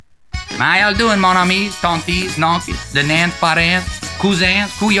How y'all doing, mon amis, tanties, nonkies, the nans, parents,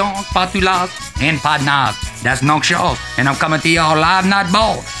 cousins, couillons, patulas, and padnas? That's Nonk Chauz, and I'm coming to y'all live, not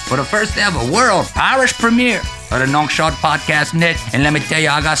bald, for the first ever world Parish premiere of the Nonk Chauz PodCastNet. And let me tell you,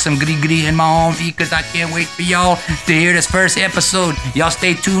 I got some gris-gris in my own feet, because I can't wait for y'all to hear this first episode. Y'all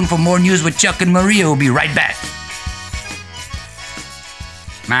stay tuned for more news with Chuck and Maria. We'll be right back.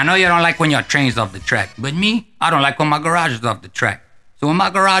 Man, I know you don't like when your train's off the track, but me, I don't like when my garage is off the track. So when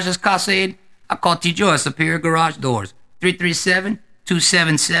my garage is cassed, I call T-Joy Superior Garage Doors,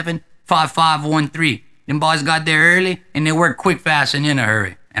 337-277-5513. Them boys got there early, and they work quick, fast, and in a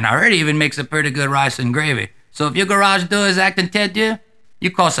hurry. And I heard he even makes a pretty good rice and gravy. So if your garage door is acting teddy, you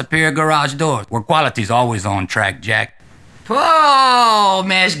call Superior Garage Doors, where quality's always on track, Jack. Oh,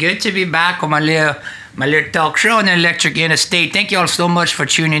 man, it's good to be back on my little talk show on the Electric Interstate. Thank y'all so much for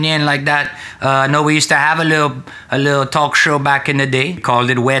tuning in like that. I know we used to have a little talk show back in the day. We called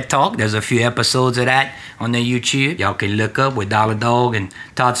it Wet Talk. There's a few episodes of that on the YouTube. Y'all can look up with Dollar Dog and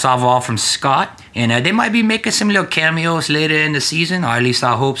Todd Savall from Scott. And they might be making some little cameos later in the season, or at least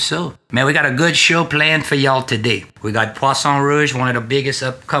I hope so. Man, we got a good show planned for y'all today. We got Poisson Rouge, one of the biggest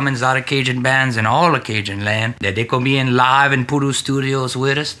upcoming Zydecajun bands in all of Cajun land. They're going to be in live in Poodoo Studios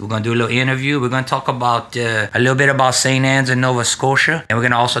with us. We're going to do a little interview. We're going to talk about a little bit about St. Anne's in Nova Scotia. And we're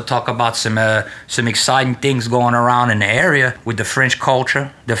going to also talk about some exciting things going around in the area with the French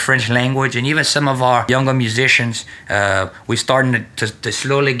culture, the French language, and even some of our younger musicians. We're starting to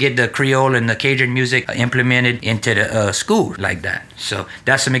slowly get the Creole and the Cajun music implemented into the school like that. So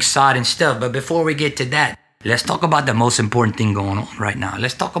that's some exciting stuff. But before we get to that, let's talk about the most important thing going on right now.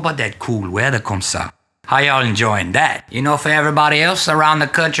 Let's talk about that cool weather, comme ça. How y'all enjoying that? You know, for everybody else around the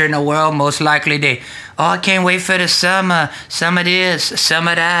country and the world, most likely I can't wait for the summer. Summer this,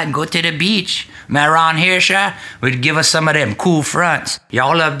 summer that, go to the beach. Man, around here, sure, we'd give us some of them cool fronts.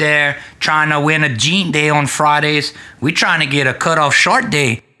 Y'all up there trying to win a jean day on Fridays. We trying to get a cut-off short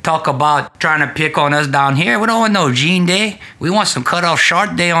day. Talk about trying to pick on us down here. We don't want no jean day. We want some cut-off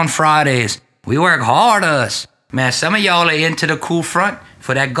short day on Fridays. We work hard, us. Man, some of y'all are into the cool front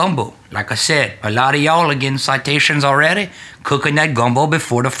for that gumbo. Like I said, a lot of y'all are getting citations already, cooking that gumbo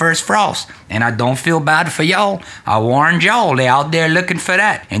before the first frost. And I don't feel bad for y'all. I warned y'all, they out there looking for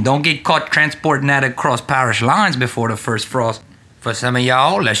that. And don't get caught transporting that across parish lines before the first frost. For some of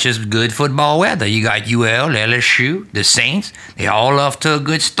y'all, that's just good football weather. You got UL, LSU, the Saints. They all off to a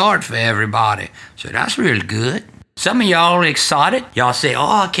good start for everybody. So that's real good. Some of y'all are excited. Y'all say, oh,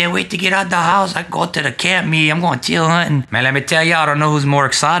 I can't wait to get out the house. I go to the camp meet. I'm going teal hunting. Man, let me tell y'all, I don't know who's more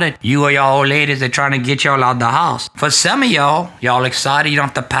excited. You or y'all old ladies that trying to get y'all out the house. For some of y'all excited. You don't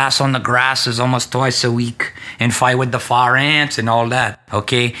have to pass on the grasses almost twice a week and fight with the fire ants and all that,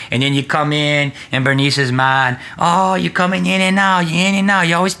 okay? And then you come in and Bernice is mad. Oh, you coming in and out. You in and out.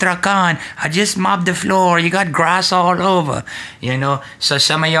 You always truck on. I just mopped the floor. You got grass all over, you know? So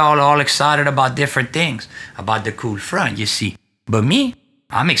some of y'all are all excited about different things, about the cool front, you see. But me,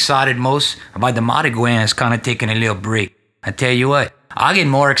 I'm excited most about the Mardi Gras kind of taking a little break. I tell you what, I get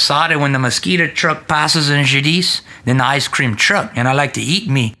more excited when the mosquito truck passes in Jadis than the ice cream truck, and I like to eat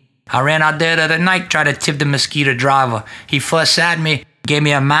meat. I ran out there the other night, tried to tip the mosquito driver. He fussed at me, gave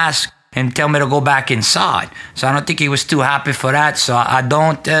me a mask, and tell me to go back inside. So I don't think he was too happy for that. So I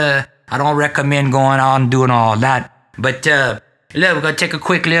don't recommend going out and doing all that. But look, we're gonna take a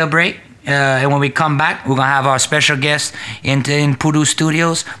quick little break. And when we come back, we're going to have our special guest in Poodoo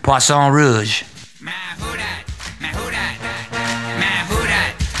Studios, Poisson Rouge. Man, who that? Man, who that? Man, who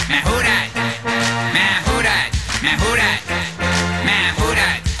that? Man, who that? Man, who that? Man, who that? Man, who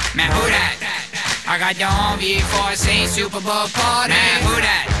that? Man, who that? I got the envie for a St. Super Bowl party. Man, who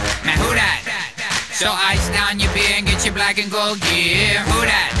that? Man, who that? So ice down your beer and get your black and gold gear. Who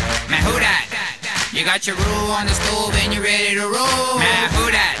that? Man, who that? You got your roux on the stove and you're ready to roll. Man,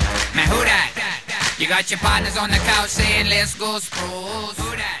 who that? Man, who that? You got your partners on the couch saying, let's go spruce.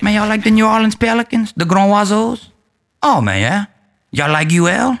 Who that? Man, y'all like the New Orleans Pelicans? The Grand Oiseaux? Oh, man, yeah. Y'all like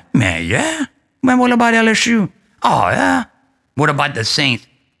UL? Man, yeah. Man, what about LSU? Oh, yeah. What about the Saints?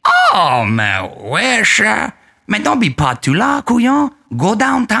 Oh, man, where, sure? Man, don't be patula, couillon. Go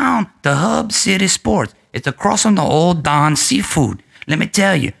downtown to Hub City Sports. It's across from the old Don Seafood. Let me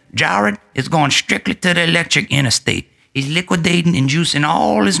tell you, Jared is going strictly to the Electric Interstate. He's liquidating and juicing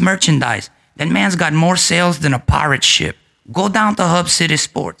all his merchandise. That man's got more sales than a pirate ship. Go down to Hub City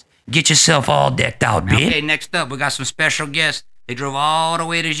Sports. Get yourself all decked out, bitch. Okay, next up, we got some special guests. They drove all the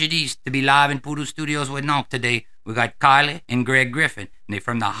way to Jadis to be live in Poodoo Studios with Nonk today. We got Kylie and Greg Griffin. And they're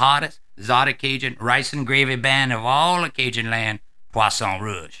from the hottest Zydecajun rice and gravy band of all of Cajun land, Poisson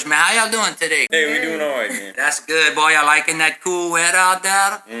Rouge. Man, how y'all doing today? Hey, we doing all right, man. That's good, boy. Y'all liking that cool weather out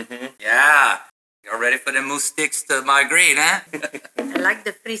there? Mm-hmm. Yeah. Y'all ready for the moustiques to migrate, huh? I like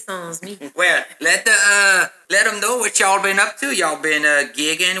the frissons, me. Well, let them know what y'all been up to. Y'all been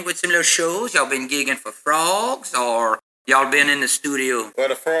gigging with some little shows. Y'all been gigging for frogs, or y'all been in the studio? Well,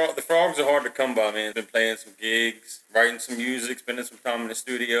 the frogs are hard to come by, man. Been playing some gigs, writing some music, spending some time in the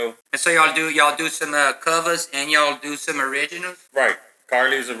studio. And so y'all do some covers and y'all do some originals? Right.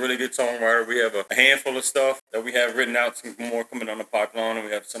 Carly's a really good songwriter. We have a handful of stuff that we have written out, some more coming on the pipeline, and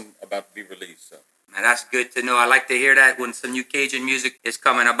we have some about to be released. So. Man, that's good to know. I like to hear that when some new Cajun music is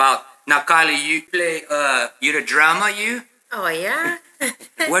coming about. Now, Kylie, you play, you the drummer, you? Oh, yeah?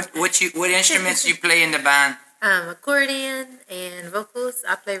 What instruments you play in the band? Accordion and vocals.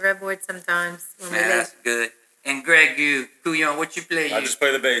 I play redboard sometimes. Man, that's good. And Greg, what you play? I just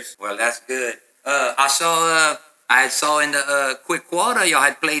play the bass. Well, that's good. I saw in the quick quarter y'all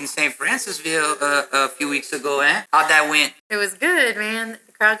had played in St. Francisville a few weeks ago, eh? How'd that went? It was good, man.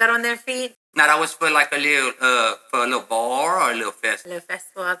 The crowd got on their feet. Now that was for like a little bar or a little festival. A little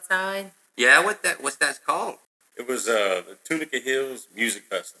festival outside. Yeah, what's that called? It was the Tunica Hills Music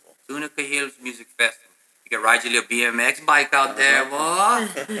Festival. Tunica Hills Music Festival. You can ride your little BMX bike out there, boy.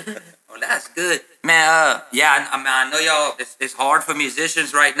 Oh, that's good, man. Yeah, I know y'all. It's hard for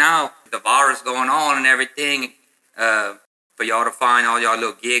musicians right now. The virus going on and everything. For y'all to find all y'all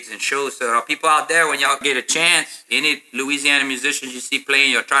little gigs and shows. So people out there, when y'all get a chance, any Louisiana musicians you see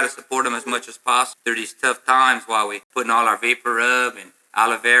playing, y'all try to support them as much as possible through these tough times while we putting all our vapor rub and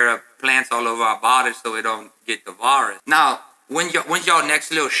aloe vera plants all over our bodies so we don't get the virus. Now, when's y'all next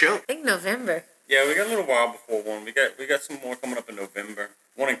little show? I think November. Yeah, we got a little while before one. We got some more coming up in November.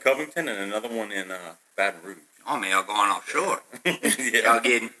 One in Covington and another one in Baton Rouge. Oh, man, y'all going offshore. Yeah. Y'all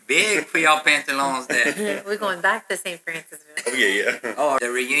getting big for y'all pantaloons there. We're going back to St. Francisville. Oh, yeah. Oh, the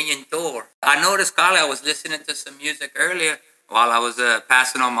reunion tour. I noticed, Carly, I was listening to some music earlier while I was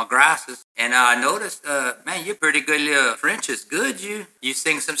passing on my grasses. And I noticed, man, you're pretty good. Little French is good. You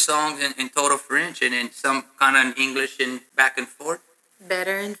sing some songs in total French and then some kind of English and back and forth.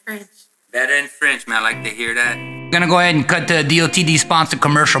 Better in French. Better in French, man. I like to hear that. Gonna go ahead and cut the DOTD sponsored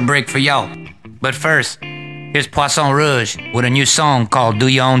commercial break for y'all. But first, here's Poisson Rouge with a new song called Do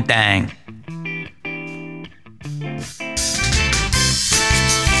Your Own Thing.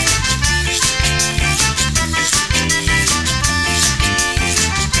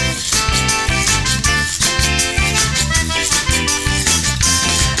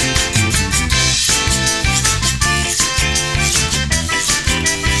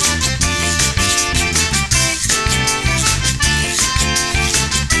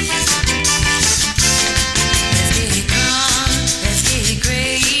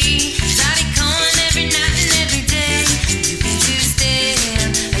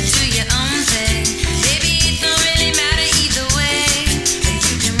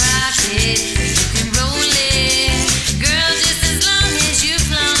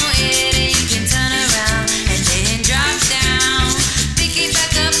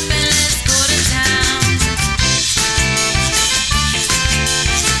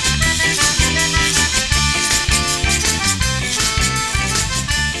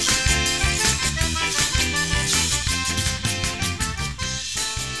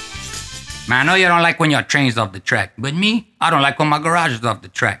 Man, I know you don't like when your train's off the track, but me, I don't like when my garage is off the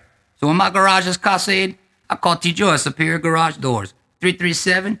track. So when my garage is cassade, I call T-Joe at Superior Garage Doors,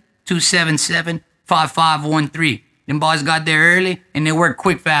 337-277-5513. Them boys got there early, and they work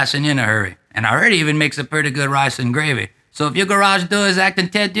quick, fast, and in a hurry. And I heard he even makes a pretty good rice and gravy. So if your garage door is acting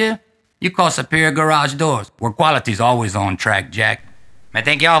tedious, you call Superior Garage Doors, where quality's always on track, Jack. Man,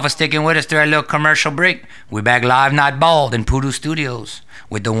 thank y'all for sticking with us through our little commercial break. We're back live, not bald, in Poodoo Studios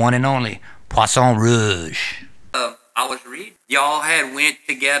with the one and only Poisson Rouge. I was reading. Y'all had went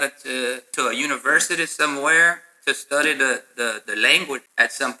together to a university somewhere to study the language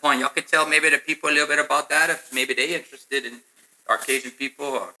at some point. Y'all could tell maybe the people a little bit about that if maybe they interested in Caucasian people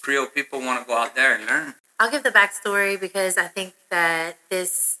or Creole people want to go out there and learn. I'll give the backstory because I think that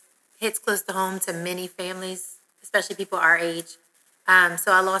this hits close to home to many families, especially people our age.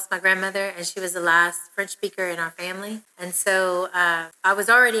 So I lost my grandmother, and she was the last French speaker in our family. And so I was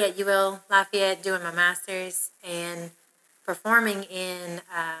already at UL Lafayette doing my master's and performing in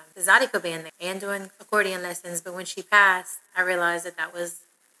the Zydecajun band there and doing accordion lessons. But when she passed, I realized that was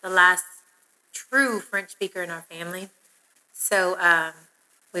the last true French speaker in our family. So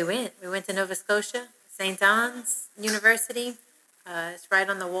we went to Nova Scotia, St. John's University. It's right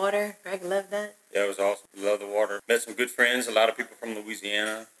on the water. Greg loved that. Yeah, it was awesome. We love the water. Met some good friends, a lot of people from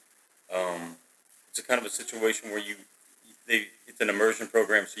Louisiana. It's a kind of a situation where you it's an immersion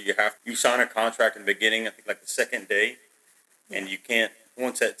program, so you sign a contract in the beginning. I think like the second day, and you can't.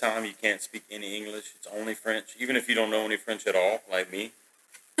 Once that time, you can't speak any English. It's only French, even if you don't know any French at all, like me.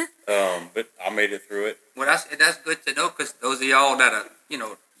 But I made it through it. Well, that's good to know, because those of y'all that are,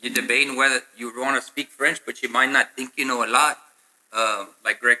 you're debating whether you want to speak French, but you might not think you know a lot.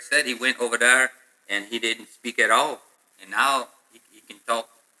 Like Greg said, he went over there and he didn't speak at all, and now he can talk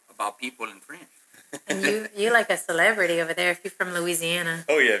about people in French. And you're like a celebrity over there if you're from Louisiana.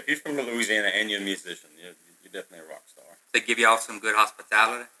 Oh yeah, if you're from Louisiana and you're a musician, you're definitely a rock star. They give y'all some good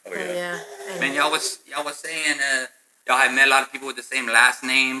hospitality. Oh yeah. Man, y'all was saying y'all had met a lot of people with the same last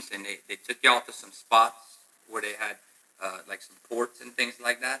names, and they took y'all to some spots where they had like some ports and things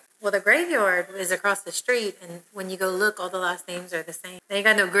like that. Well, the graveyard is across the street, and when you go look, all the last names are the same. They ain't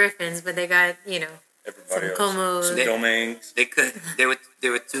got no Griffins, but they got Everybody some Comos. Some Domingues. They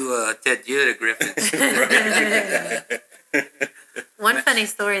were two Ted Dieu Griffins. One funny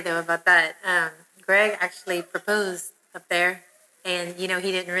story though about that. Greg actually proposed up there, and he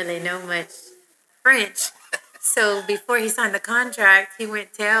didn't really know much French. So before he signed the contract, he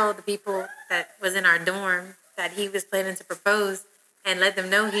went tell the people that was in our dorm that he was planning to propose, and let them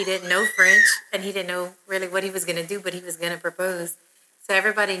know he didn't know French and he didn't know really what he was going to do, but he was going to propose. So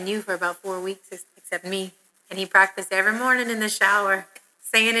everybody knew for about 4 weeks except me, and he practiced every morning in the shower,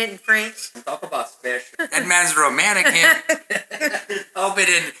 saying it in French. Talk about special. That man's romantic, him. Hope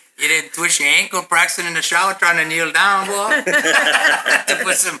you didn't twist your ankle practicing in the shower trying to kneel down, boy. To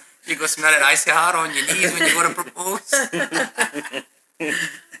put you go smell that icy hot on your knees when you go to propose.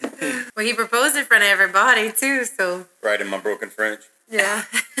 Well, he proposed in front of everybody too, so. Right, in my broken French. Yeah.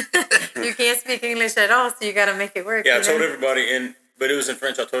 You can't speak English at all, so you got to make it work. Yeah, I told everybody, but it was in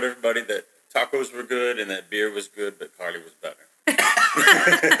French. I told everybody that tacos were good and that beer was good, but Carly was better.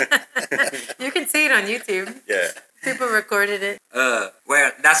 You can see it on YouTube. Yeah. People recorded it.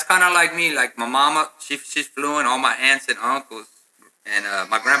 Well, that's kind of like me. Like my mama, she's fluent. All my aunts and uncles, and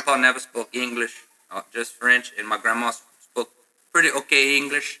my grandpa never spoke English, just French, and my grandma spoke pretty okay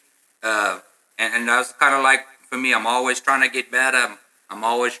English. And that's kind of like for me. I'm always trying to get better. I'm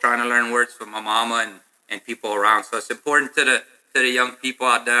always trying to learn words from my mama and people around. So it's important to the young people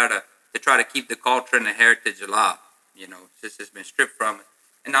out there to try to keep the culture and the heritage alive. It's just been stripped from it.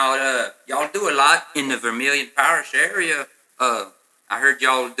 And now y'all do a lot in the Vermilion Parish area. I heard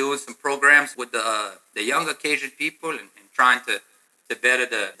y'all doing some programs with the younger Cajun people and trying to better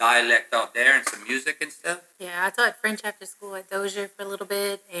the dialect out there and some music and stuff. Yeah, I taught French after school at Dozier for a little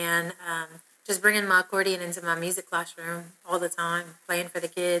bit, and just bringing my accordion into my music classroom all the time, playing for the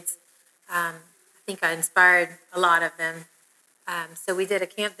kids. I think I inspired a lot of them. So we did a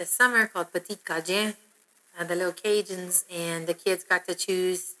camp this summer called Zydecajun, the little Cajuns, and the kids got to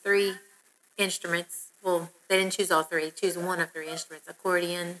choose 3 instruments. Well, they didn't choose all 3. Choose one of 3 instruments: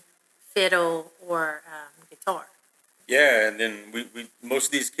 accordion, fiddle, or guitar. Yeah, and then we most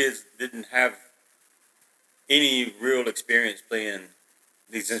of these kids didn't have any real experience playing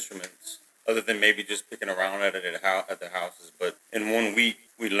these instruments, other than maybe just picking around at the houses. But in 1 week,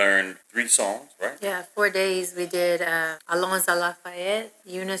 we learned 3 songs, right? Yeah, 4 days we did Allons à Lafayette,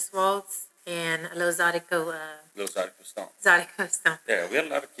 Eunice Waltz, and Los Zydecajun. Yeah, we had a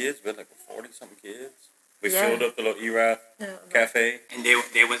lot of kids. We had like 40-something kids. We filled up the little Erath cafe. And they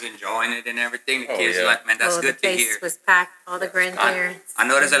was enjoying it and everything. The kids like, man, that's good to hear. The place was packed, all the grandparents. I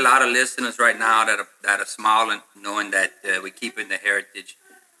know there's a lot of listeners right now that are smiling, knowing that we're keeping the heritage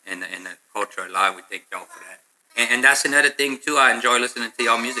and the culture alive. We thank y'all for that. And that's another thing, too. I enjoy listening to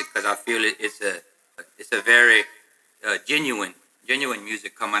y'all music because I feel it's a very genuine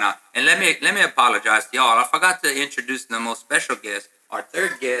music coming out. And let me apologize to y'all. I forgot to introduce the most special guest, our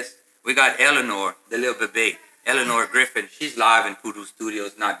third guest. We got Eleanor, the little baby, Eleanor Griffin. She's live in Poodoo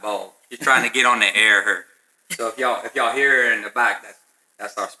Studios, not bald. She's trying to get on the air. So if y'all hear her in the back,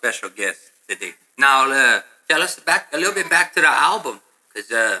 that's our special guest today. Now tell us a little bit back to the album,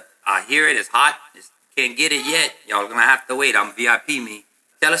 because I hear it is hot. Can't get it yet. Y'all gonna have to wait. I'm VIP me.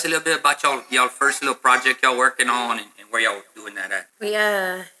 Tell us a little bit about y'all first little project y'all working on and where y'all doing that at. We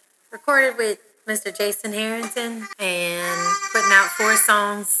recorded with Mr. Jason Harrington and putting out 4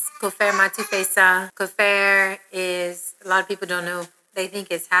 songs. Cofer Matufesa. Cofer is, a lot of people don't know, they think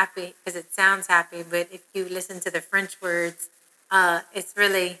it's happy because it sounds happy, but if you listen to the French words, it's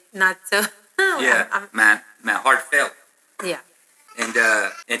really not so. Yeah, man, heartfelt. Yeah.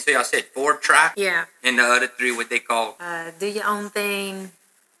 And so y'all said 4 tracks? Yeah. And the other 3, what they call? Do Your Own Thing.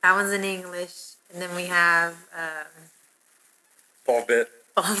 That one's in English. And then we have Paul Bet.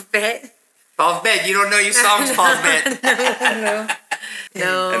 Paul Bet. Paul Bet, you don't know your songs, Paul Bet.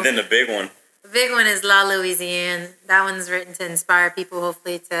 No. And then the big one. The big one is La Louisiana. That one's written to inspire people,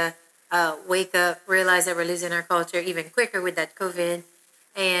 hopefully, to wake up, realize that we're losing our culture even quicker with that COVID,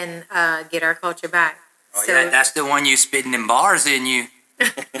 and get our culture back. Oh, so, yeah, that's the one you spitting them bars in you.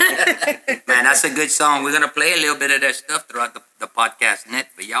 Man, that's a good song. We're going to play a little bit of that stuff throughout the PodCastNet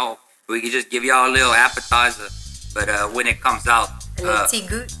for y'all. We can just give y'all a little appetizer. But when it comes out... a little tea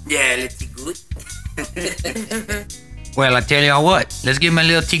good. Yeah, a little tea good. Well, I tell y'all what. Let's give him a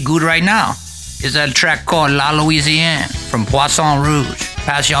little tea good right now. It's a track called La Louisiana from Poisson Rouge.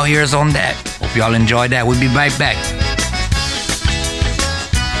 Pass y'all ears on that. Hope y'all enjoyed that. We'll be right back.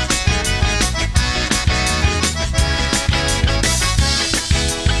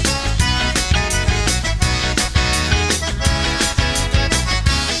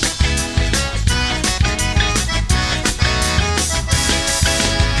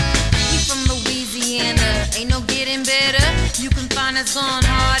 Gone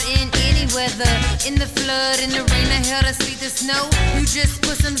hard in any weather, in the flood, in the rain, the hell, the sleet, the snow. You just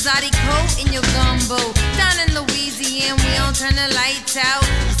put some Zydecajun in your gumbo. Down in Louisiana, we don't turn the lights out.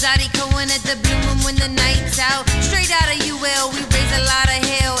 Zydecajun at the Blue Moon when the night's out. Straight out of UL, we raise a lot of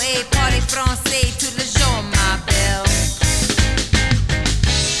hell. A party français to le jour, my belle.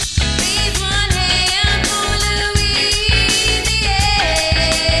 Raise one hand for Louisiana.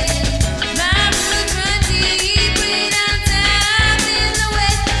 My roots run deep way down south in the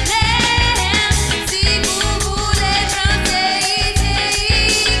Westland. Si vous voulez chanter,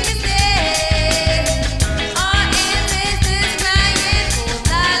 take a step. Our ancestors crying for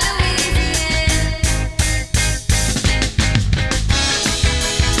la Louisiana.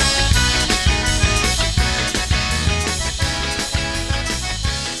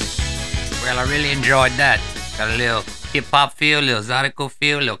 Well, I really enjoyed that. Got a little hip-hop feel, a little Zydeco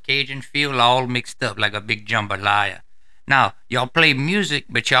feel, a little Cajun feel, all mixed up like a big jambalaya. Now, y'all play music,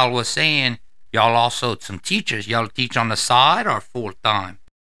 but y'all was saying y'all also some teachers. Y'all teach on the side or full-time?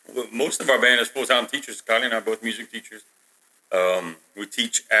 Well, most of our band is full-time teachers. Kylie and I are both music teachers. We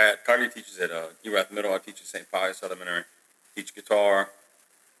teach at, Kylie teaches at Erath Middle. I teach at St. Pius Elementary. Teach guitar.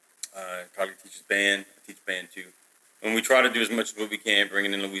 Kylie teaches band. I teach band too. And we try to do as much as what we can,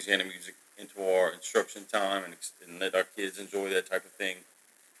 bringing in Louisiana music into our instruction time and let our kids enjoy that type of thing.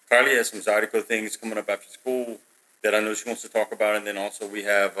 Kylie has some Zydeco things coming up after school that I know she wants to talk about. And then also we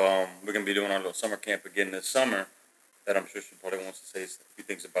have, we're going to be doing our little summer camp again this summer that I'm sure she probably wants to say a few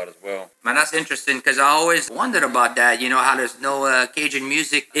things about as well. Man, that's interesting because I always wondered about that. You know, how there's no Cajun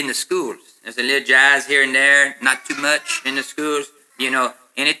music in the schools. There's a little jazz here and there, not too much in the schools. You know,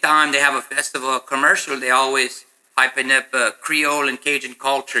 anytime they have a festival or commercial, they always hyping up Creole and Cajun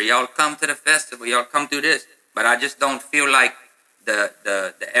culture. Y'all come to the festival. Y'all come do this. But I just don't feel like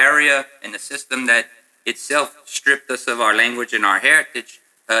the area and the system that itself stripped us of our language and our heritage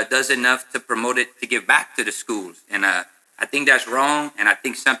does enough to promote it, to give back to the schools. And I think that's wrong, and I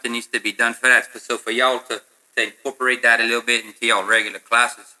think something needs to be done for that. So for y'all to incorporate that a little bit into y'all regular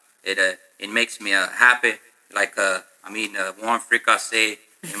classes, it makes me happy, like warm fricassee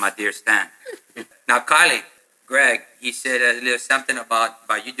in my dear Stan. Now, Kylie, Greg, he said a little something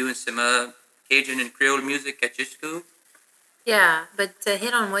about you doing some Cajun and Creole music at your school. Yeah, but to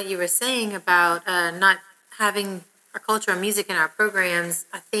hit on what you were saying about not having our cultural music in our programs,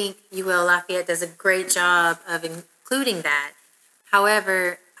 I think UL Lafayette does a great job of including that.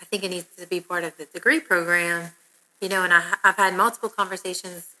 However, I think it needs to be part of the degree program, you know, and I've had multiple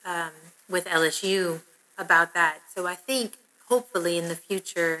conversations with LSU about that. So I think hopefully in the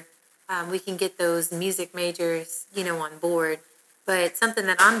future we can get those music majors, you know, on board. But something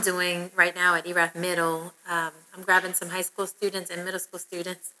that I'm doing right now at Erath Middle, I'm grabbing some high school students and middle school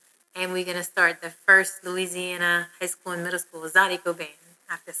students, and we're going to start the first Louisiana high school and middle school Zydeco band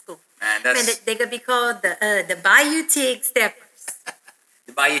after school. Man, they're going to be called the Bayou Tig Steppers.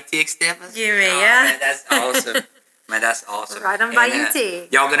 The Bayou Tig Steppers? Yeah, yeah. Man, that's awesome. Man, that's awesome. Right on Bayou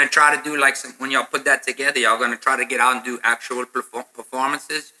Tig. Y'all going to try to do, like, when y'all put that together, y'all going to try to get out and do actual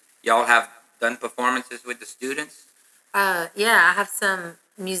performances? Y'all have done performances with the students? Yeah, I have some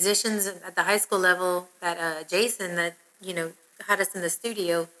musicians at the high school level that Jason, that, you know, had us in the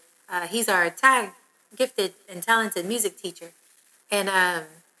studio. He's our gifted and talented music teacher. And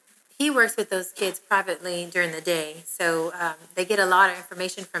he works with those kids privately during the day. So they get a lot of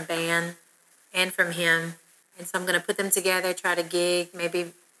information from band and from him. And so I'm going to put them together, try to gig,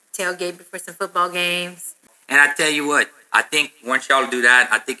 maybe tailgate before some football games. And I tell you what, I think once y'all do that,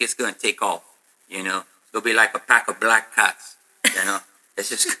 I think it's going to take off, you know. It'll be like a pack of black cats, you know. It's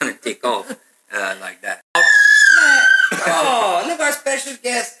just going to take off like that. Oh, look, our special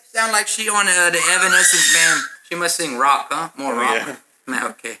guest. Sound like she on the Evanescence band. She must sing rock, huh? More rock. Yeah. Man,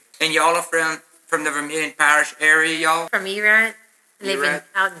 okay. And y'all are from from the Vermilion Parish area, y'all? From Erat, living Erat.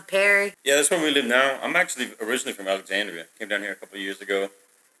 out in Perry. Yeah, that's where we live now. I'm actually originally from Alexandria. Came down here a couple of years ago to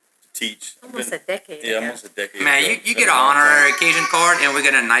teach. Almost a decade. Yeah, ago. almost a decade Man, ago. you Been get a an long time. honorary Cajun card, and we're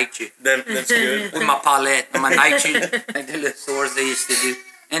gonna knight you That's good. with my palette. I'm gonna knight you like the little swords they used to do.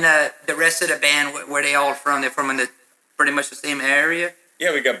 And the rest of the band, where they all from? They're from in the pretty much the same area.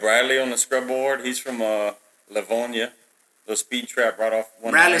 Yeah, we got Bradley on the scrub board. He's from Livonia. The speed trap right off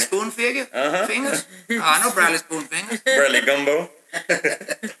one. Bradley 90. Spoon figure? Uh-huh. Fingers? Oh, I know Bradley Spoon fingers. Bradley Gumbo.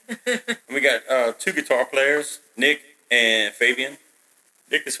 We got two guitar players, Nick and Fabian.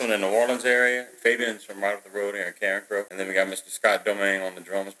 Nick is from the New Orleans area. Fabian's from right up the road here in Karen Crow. And then we got Mr. Scott Domain on the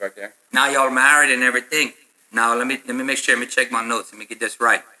drums back there. Now y'all married and everything. Now let me make sure. Let me check my notes. Let me get this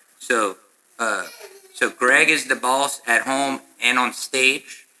right. So Greg is the boss at home and on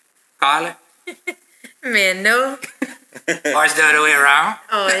stage. Carla, Man, no. or is the other way around?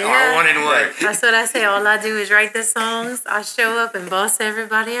 Oh, Or yeah. one and one. That's what I say. All I do is write the songs. I show up and boss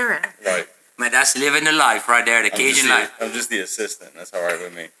everybody around. Right. Man, that's living the life right there, the Cajun life. I'm just the assistant. That's all right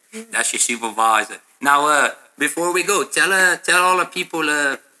with me. That's your supervisor. Now, before we go, tell all the people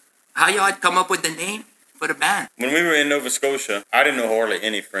how y'all had come up with the name for the band. When we were in Nova Scotia, I didn't know hardly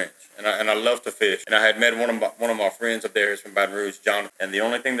any French, and I love to fish. And I had met one of my friends up there who's from Baton Rouge, John. And the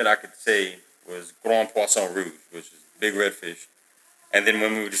only thing that I could say was Grand Poisson Rouge, which is big redfish. And then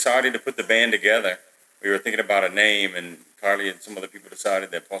when we decided to put the band together, we were thinking about a name, and Carly and some other people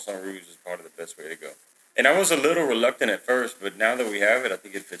decided that Poisson Rouge is part of the best way to go. And I was a little reluctant at first, but now that we have it, I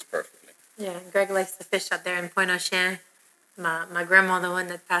think it fits perfectly. Yeah, Greg likes to fish out there in Poisson. My grandma, the one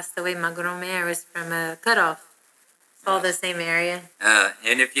that passed away, my grand-mère, was from Cutoff. It's all the same area.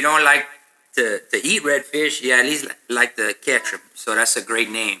 And if you don't like to eat redfish, you at least like to catch them. So that's a great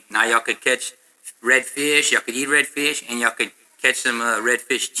name. Now y'all could catch redfish, y'all could eat redfish, and y'all could catch some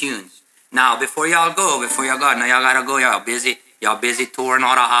redfish tunes. Now, before y'all go, now y'all gotta go. Y'all busy touring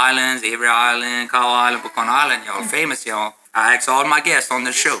all the islands, Avery Island, Cow Island, Pecan Island. Y'all famous, y'all. I ask all my guests on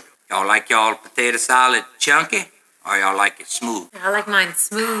the show, y'all like y'all potato salad chunky, or y'all like it smooth? I like mine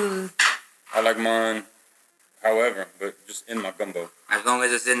smooth. I like mine, however, but just in my gumbo. As long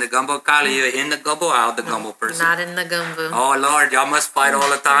as it's in the gumbo, Kylie, you're in the gumbo or out the gumbo person? Not in the gumbo. Oh, Lord, y'all must fight all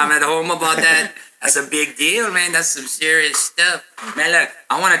the time at home about that. That's a big deal, man. That's some serious stuff. Man, look,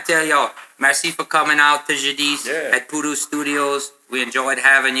 I want to tell y'all, merci for coming out to Jadis at Poodoo Studios. We enjoyed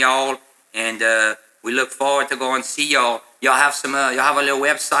having y'all, and we look forward to going see y'all. Y'all have a little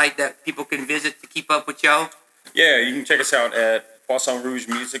website that people can visit to keep up with y'all? Yeah, you can check us out at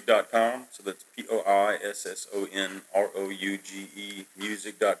PoissonRougeMusic.com. So that's PoissonRouge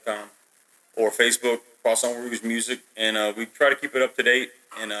music.com. Or Facebook, Poisson Rouge Music. And we try to keep it up to date.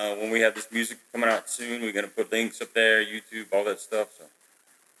 And when we have this music coming out soon, we're going to put links up there, YouTube, all that stuff. So.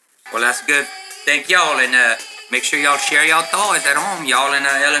 Well, that's good. Thank y'all, and make sure y'all share y'all thoughts at home. Y'all in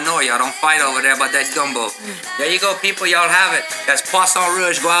Illinois, y'all don't fight over there about that gumbo. There you go, people. Y'all have it. That's Poisson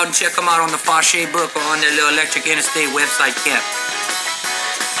Rouge. Go out and check them out on the Fauché book or on their little Electric Interstate website camp.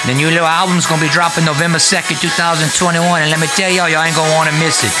 The new little album's gonna be dropping November 2nd, 2021, and let me tell y'all ain't gonna wanna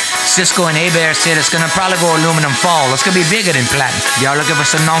miss it. Cisco and Abear said it's gonna probably go aluminum fall. It's gonna be bigger than platinum. Y'all looking for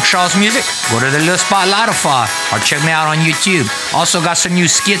some Nonk Chauz music? Go to the little spotlight or check me out on YouTube. Also got some new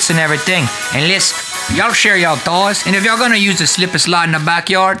skits and everything. And listen, y'all share y'all thoughts, and if y'all gonna use a slip and slide in the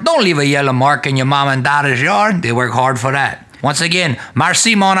backyard, don't leave a yellow mark in your mom and dad's yard. They work hard for that. Once again,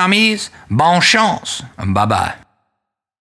 merci mon amis, bon chance, bye bye.